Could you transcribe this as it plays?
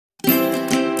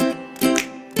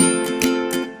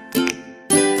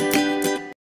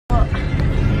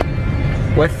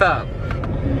What's up?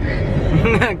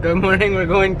 Good morning. We're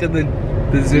going to the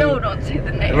zoo. No, don't say the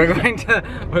name. We're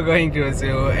going to a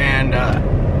zoo, and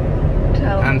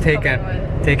I'm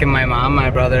taking my mom, my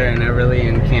brother, and Everly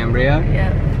and Cambria.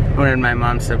 Yeah. We're in my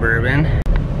mom's Suburban.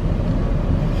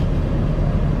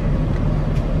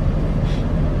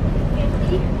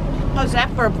 How's that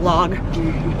for a vlog?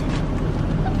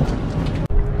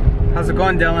 How's it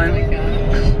going, Dylan?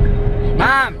 Oh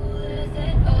Mom!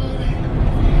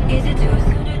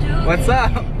 What's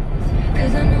up?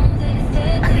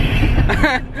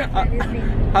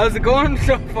 How's it going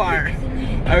so far?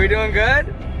 Are we doing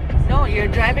good? No, your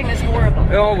driving is horrible.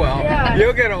 Oh well, yeah.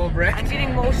 You'll get over it. I'm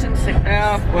getting motion sickness.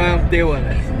 Yeah, well, deal with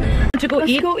it. To go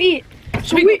eat? Go eat.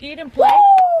 Should we go eat and play?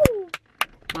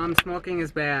 Mom, smoking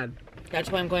is bad. That's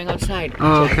why I'm going outside.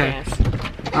 Oh, okay.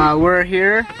 We're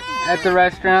here at the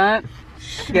restaurant,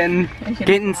 getting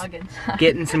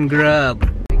some grub.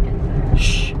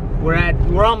 Shh.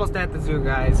 We're almost at the zoo,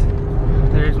 guys.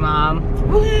 There's Mom.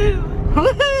 Woo!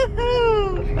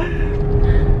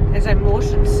 As I'm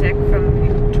motion sick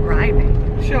from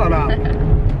driving. Shut up.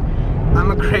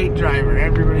 I'm a great driver.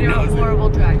 Everybody knows You're a horrible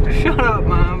driver. Shut up,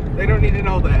 Mom. They don't need to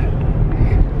know that.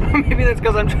 Maybe that's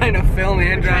because I'm trying to film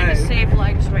and drive. You're trying to save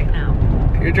lives right now.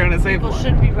 You're trying to save lives. People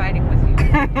shouldn't be riding with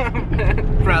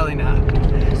you. Probably not.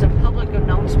 It's a public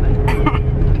announcement.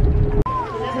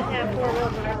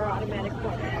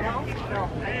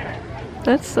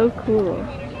 That's so cool.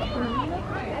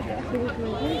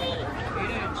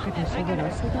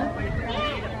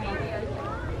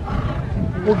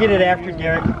 We'll get it after,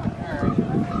 Derek.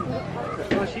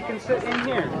 Well, she can sit in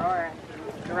here.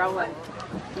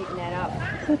 Eating that up.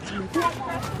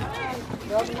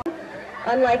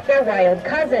 Unlike their wild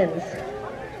cousins.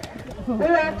 We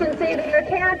often say that your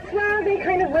cats, well, they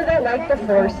kind of live out like the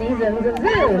four seasons of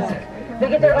zoos. They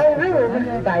get their own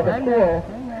room by the pool.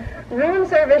 Room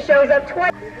service shows up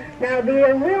twice. Now,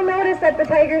 you'll notice that the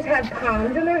tigers have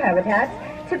ponds in their habitats.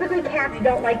 Typically, cats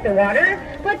don't like the water,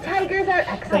 but tigers are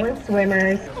excellent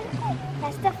swimmers.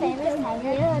 That's the famous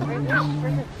tiger.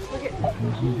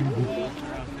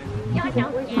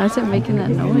 Why is it making that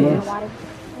noise?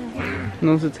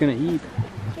 Knows it's gonna eat.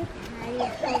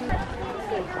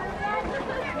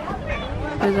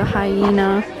 There's a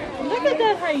hyena. Look at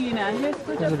that hyena.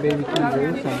 There's a baby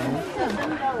kangaroo somewhere.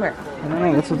 Where? I don't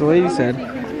know, that's what the lady said.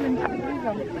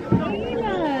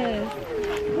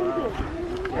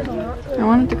 I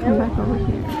wanted to come back over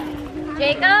here.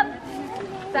 Jacob?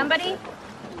 Somebody?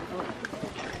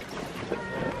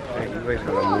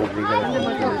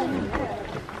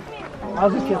 I'll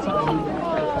just get something.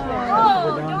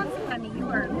 Oh, don't say honey. You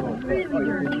are really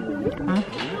dirty. Huh?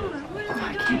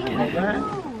 I can't get it.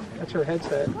 That's her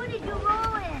headset. What did you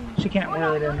roll in? She can't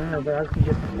wear it in there, but I can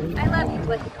get the I love you,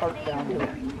 but cart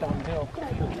downhill.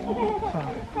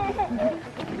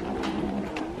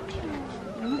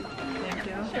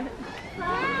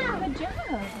 wow, good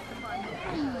job.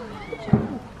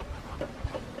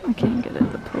 I can't get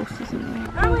it. The post is in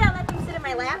there. Normally I let them sit in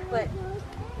my lap, but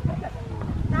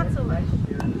not so much.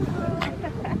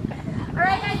 All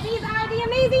right, guys, these are the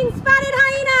amazing spotted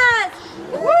hyenas.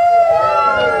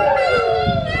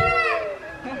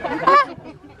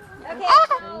 Okay.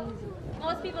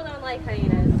 Most people don't like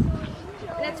hyenas,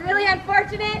 and it's really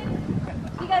unfortunate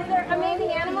because they're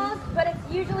amazing animals, but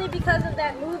it's usually because of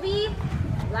that movie,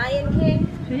 Lion King.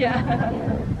 Yeah.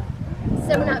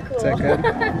 So not cool. Is that good?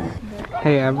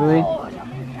 Hey, Everly.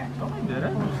 Did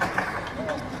it?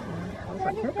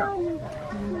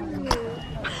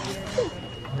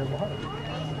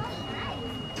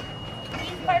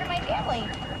 He's part of my family.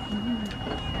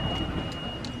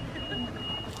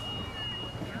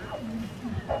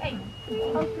 Hey.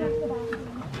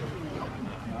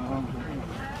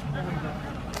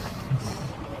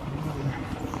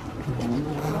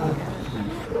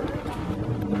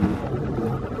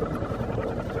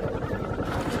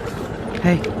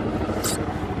 Hey.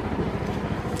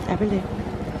 Everly.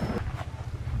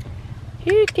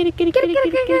 Here, kitty, kitty, kitty,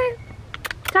 kitty, kitty.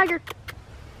 Tiger.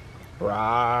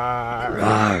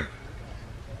 Rawr.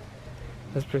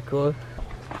 That's pretty cool.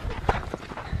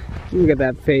 Look at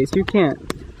that face. You can't.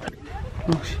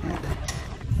 Oh shit.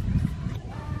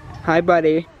 Hi,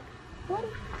 buddy.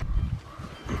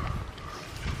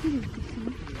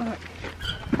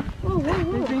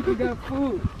 They think you got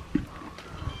food.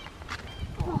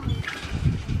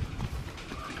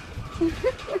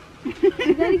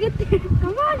 You gotta get there.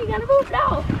 Come on, you gotta move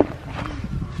now.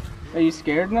 Are you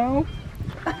scared now?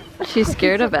 She's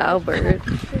scared of Albert.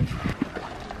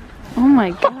 Oh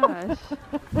my gosh.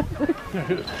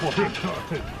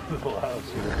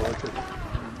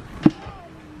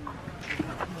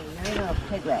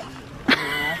 Pig rat.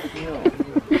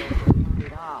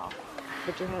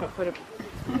 Put your hand, put it.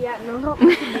 Yeah, no.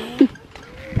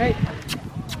 Hey.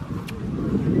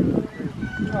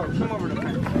 Oh, come over to the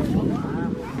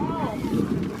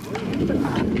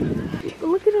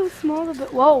Look at how small the.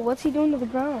 Whoa, what's he doing to the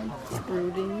ground?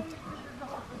 Brooding.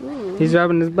 Ooh. He's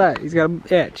rubbing his butt. He's got an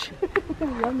itch.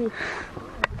 Yummy.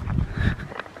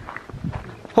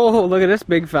 Oh, look at this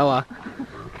big fella.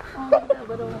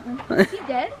 Is he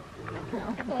dead?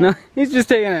 No, he's just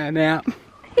taking a nap.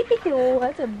 Oh,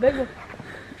 that's a big one.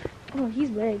 Oh, he's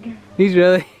big. He's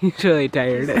really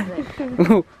tired.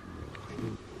 Oh,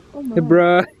 Oh my. hey,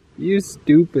 bruh, you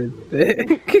stupid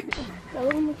thing. That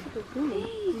one looks like a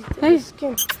food. Hey.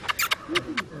 Skin.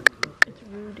 It's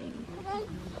brooding.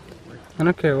 I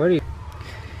don't care, what do you?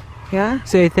 Yeah?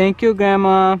 Say thank you,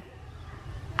 Grandma.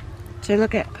 Say,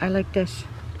 look at, I like this.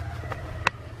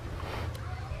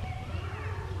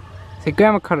 Say,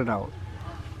 Grandma, cut it out.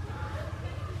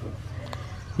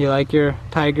 You like your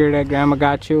tiger that Grandma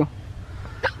got you?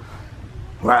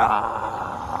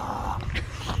 Rah.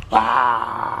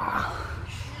 Rah.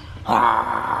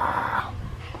 Rah.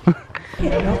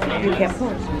 You can't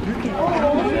pull.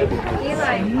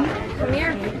 Eli, come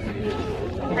here.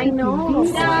 I know.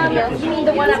 You mean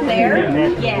the one up there?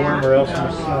 Yeah. Where else is,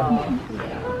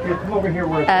 here, come over here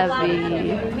where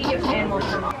Abby. We give animals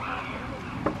some.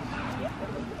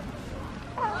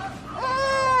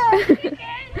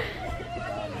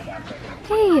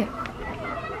 Hey,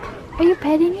 are you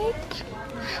petting it?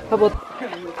 How about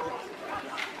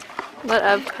Let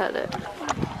Ev pet it.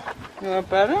 you want to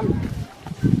pet him?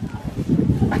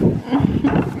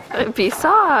 It'd be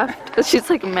soft, because she's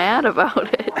like mad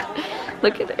about it.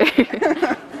 Look at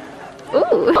her.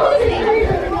 Ooh.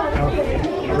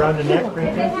 around the neck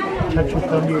right there. Touch your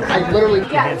thumb to your finger. Your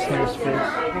hands near his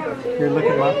face. You're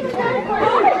looking left.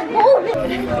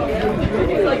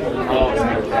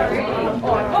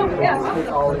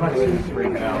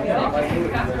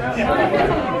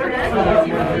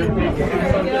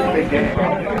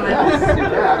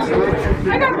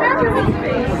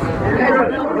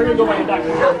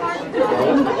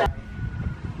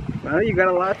 Well, you got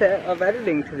a lot of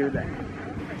editing to do that.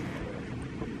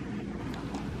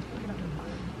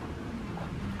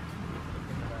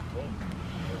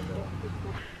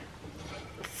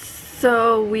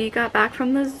 So we got back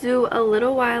from the zoo a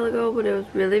little while ago, but it was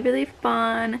really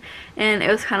fun, and it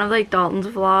was kind of like Dalton's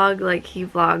vlog, like he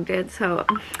vlogged it, so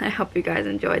I hope you guys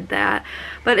enjoyed that.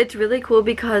 But it's really cool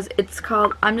because it's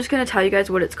called, I'm just gonna tell you guys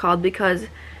what it's called because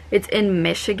it's in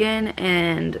Michigan,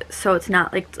 and so it's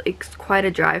not like, it's quite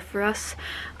a drive for us.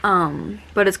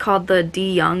 But it's called the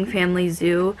DeYoung Family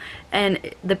Zoo, and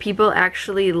the people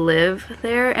actually live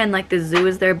there, and like the zoo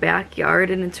is their backyard,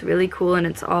 and it's really cool, and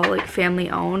it's all like family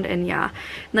owned. And yeah,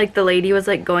 like the lady was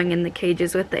like going in the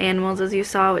cages with the animals, as you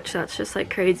saw, which that's just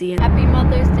like crazy. Happy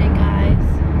Mother's Day,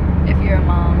 guys, if you're a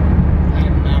mom. I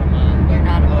am not a mom. You're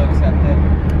not a mom. I'll accept it.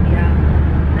 Yeah,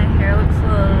 my hair looks a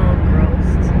little gross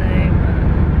today.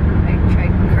 I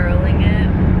tried curling it,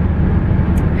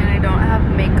 and I don't have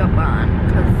makeup on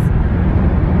because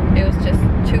it was just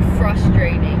too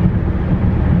frustrating.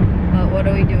 But what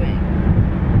are we doing?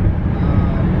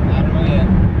 I don't know yet.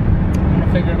 I'm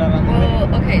gonna figure it out on the way.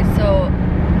 Well, okay, so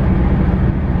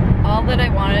all that I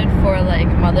wanted for like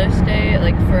Mother's Day,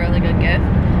 like for like a gift,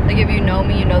 like if you know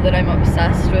me, you know that I'm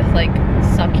obsessed with like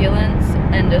succulents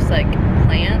and just like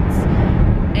plants.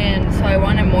 And so I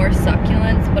wanted more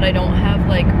succulents, but I don't have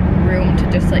like room to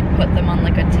just like put them on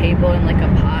like a table in like a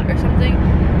pot or something.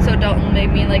 So Dalton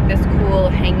made me like this cool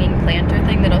hanging planter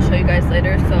thing that I'll show you guys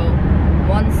later. So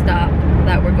one stop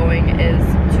that we're going is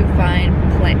to find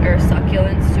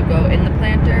succulents to go in the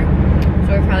planter.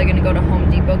 So we're probably gonna go to Home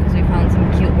Depot because we found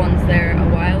some cute ones there a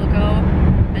while ago.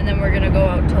 And then we're gonna go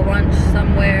out to lunch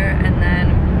somewhere, and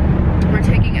then we're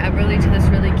taking Everly to this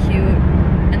really cute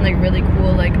and like really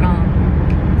cool like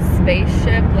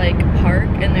spaceship like park,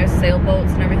 and there's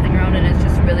sailboats and everything around, and it's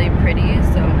just really pretty.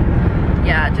 So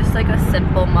yeah, just like a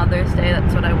simple Mother's Day,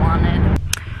 that's what I wanted.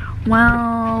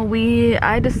 Well,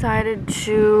 I decided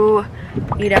to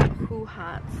eat at Who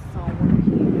Hots. So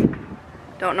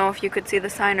don't know if you could see the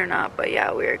sign or not, but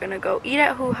yeah, we're gonna go eat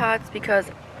at Who Hots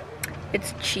because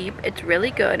it's cheap, it's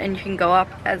really good, and you can go up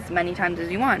as many times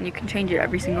as you want. You can change it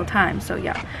every single time. So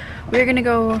yeah, we're gonna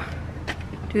go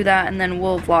do that, and then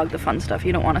we'll vlog the fun stuff.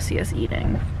 You don't want to see us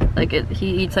eating. Like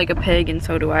he eats like a pig, and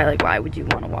so do I. Like, why would you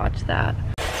want to watch that?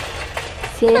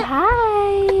 Say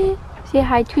hi. Say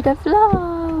hi to the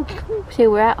vlog. Say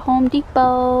we're at Home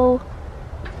Depot.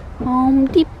 Home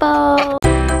Depot.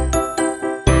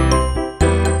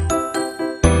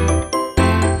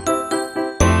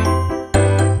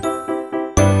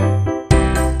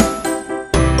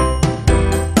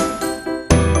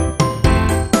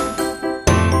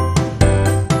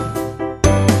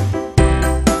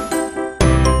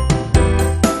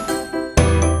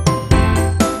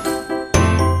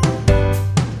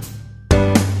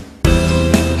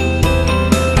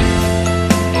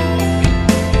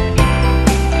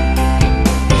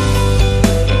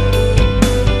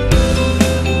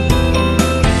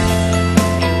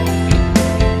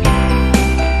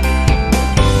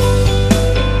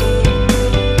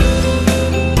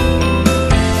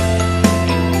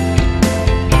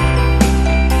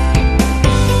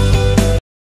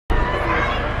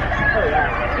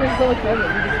 so clever. You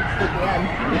just stick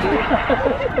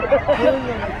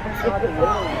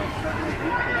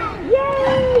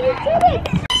Yay! You did it!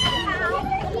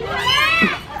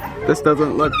 This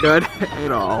doesn't look good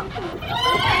at all.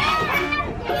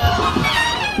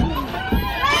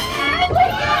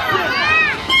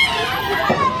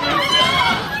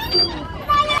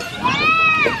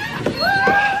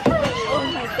 Oh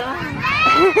my god.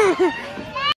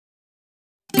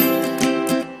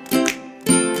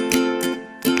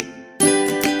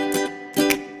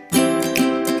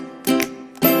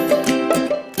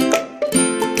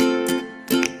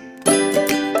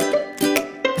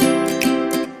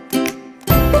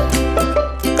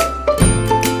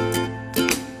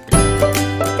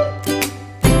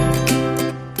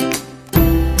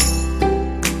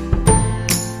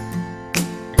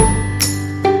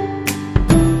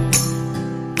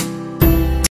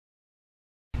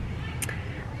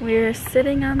 We're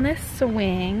sitting on this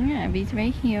swing. Abby's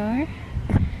right here.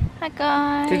 Hi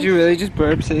guys. Did you really just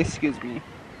burp? Say excuse me.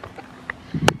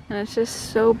 And it's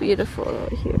just so beautiful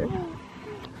out here.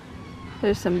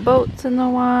 There's some boats in the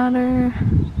water.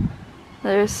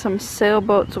 There's some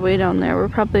sailboats way down there.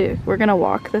 We're gonna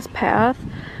walk this path.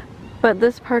 But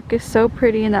this park is so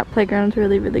pretty and that playground's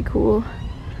really, really cool.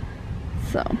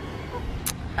 So.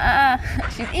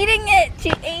 She's eating it!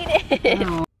 She ate it!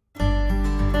 Oh.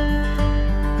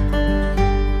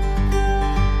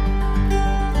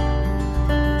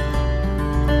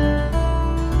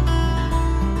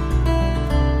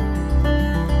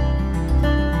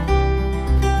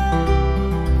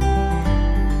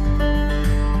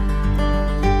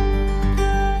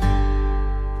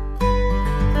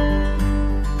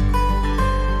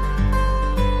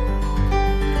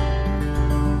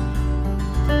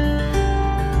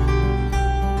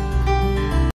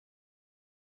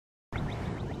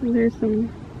 There's some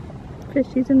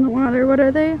fishies in the water. What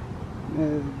are they?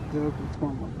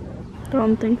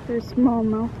 Don't think they're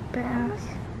smallmouth bass.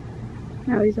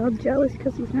 Now he's all jealous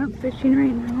because he's not fishing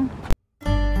right now.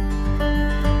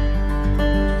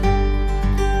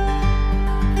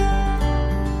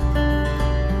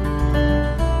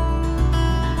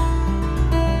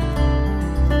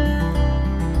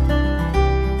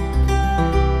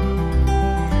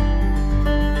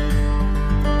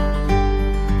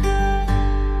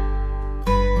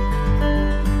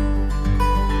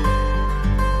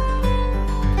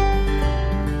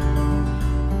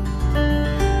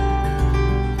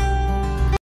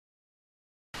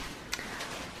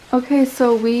 Okay,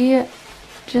 so we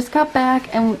just got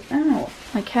back and oh,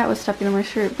 my cat was stepping on my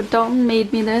shirt, but Dalton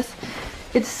made me this.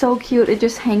 It's so cute. It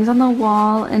just hangs on the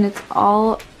wall and it's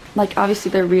all like, obviously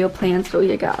they're real plants, but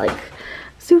we got like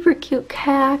super cute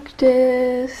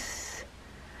cactus,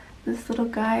 this little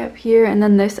guy up here, and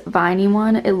then this viney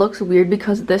one. It looks weird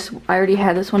because I already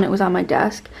had this one. It was on my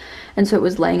desk and so it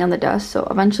was laying on the desk, so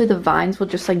eventually the vines will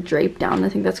just like drape down. I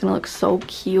think that's gonna look so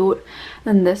cute.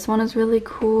 Then this one is really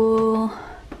cool.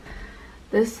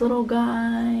 This little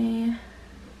guy.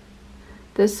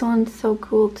 This one's so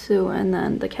cool too. And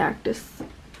then the cactus.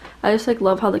 I just like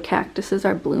love how the cactuses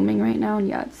are blooming right now. And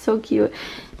yeah, it's so cute.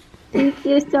 Thank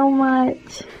you so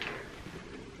much.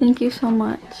 Thank you so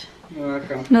much. You're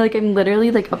welcome. No, like I'm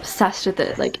literally like obsessed with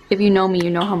it. Like if you know me, you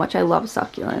know how much I love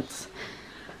succulents.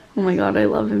 Oh my god, I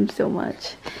love him so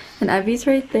much. And Evie's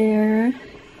right there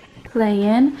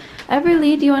playing.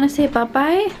 Everly, do you want to say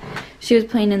bye-bye? She was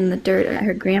playing in the dirt at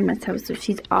her grandma's house, so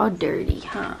she's all dirty,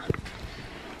 huh?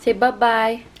 Say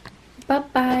bye-bye.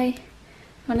 Bye-bye.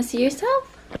 Want to see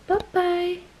yourself?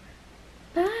 Bye-bye.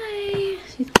 Bye.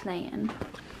 She's playing.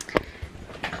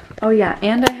 Oh yeah,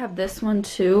 and I have this one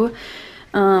too.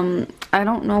 I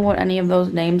don't know what any of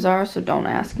those names are, so don't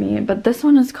ask me. But this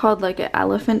one is called like an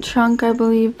elephant trunk, I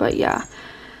believe. But yeah,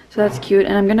 so that's cute.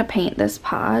 And I'm going to paint this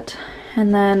pot.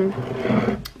 And then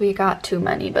we got too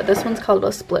many, but this one's called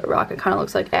a split rock. It kind of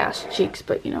looks like ass cheeks,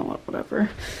 but you know what, whatever.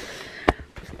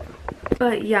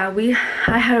 But yeah,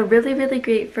 I had a really, really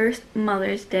great first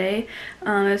Mother's Day. It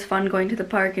was fun going to the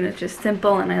park and it's just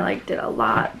simple and I liked it a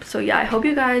lot. So yeah, I hope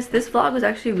you guys, this vlog was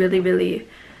actually really, really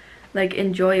like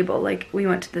enjoyable. Like we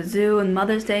went to the zoo and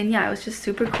Mother's Day and yeah, it was just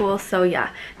super cool. So yeah,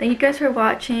 thank you guys for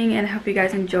watching and I hope you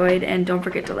guys enjoyed and don't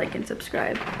forget to like and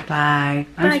subscribe. Bye.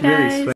 Bye guys.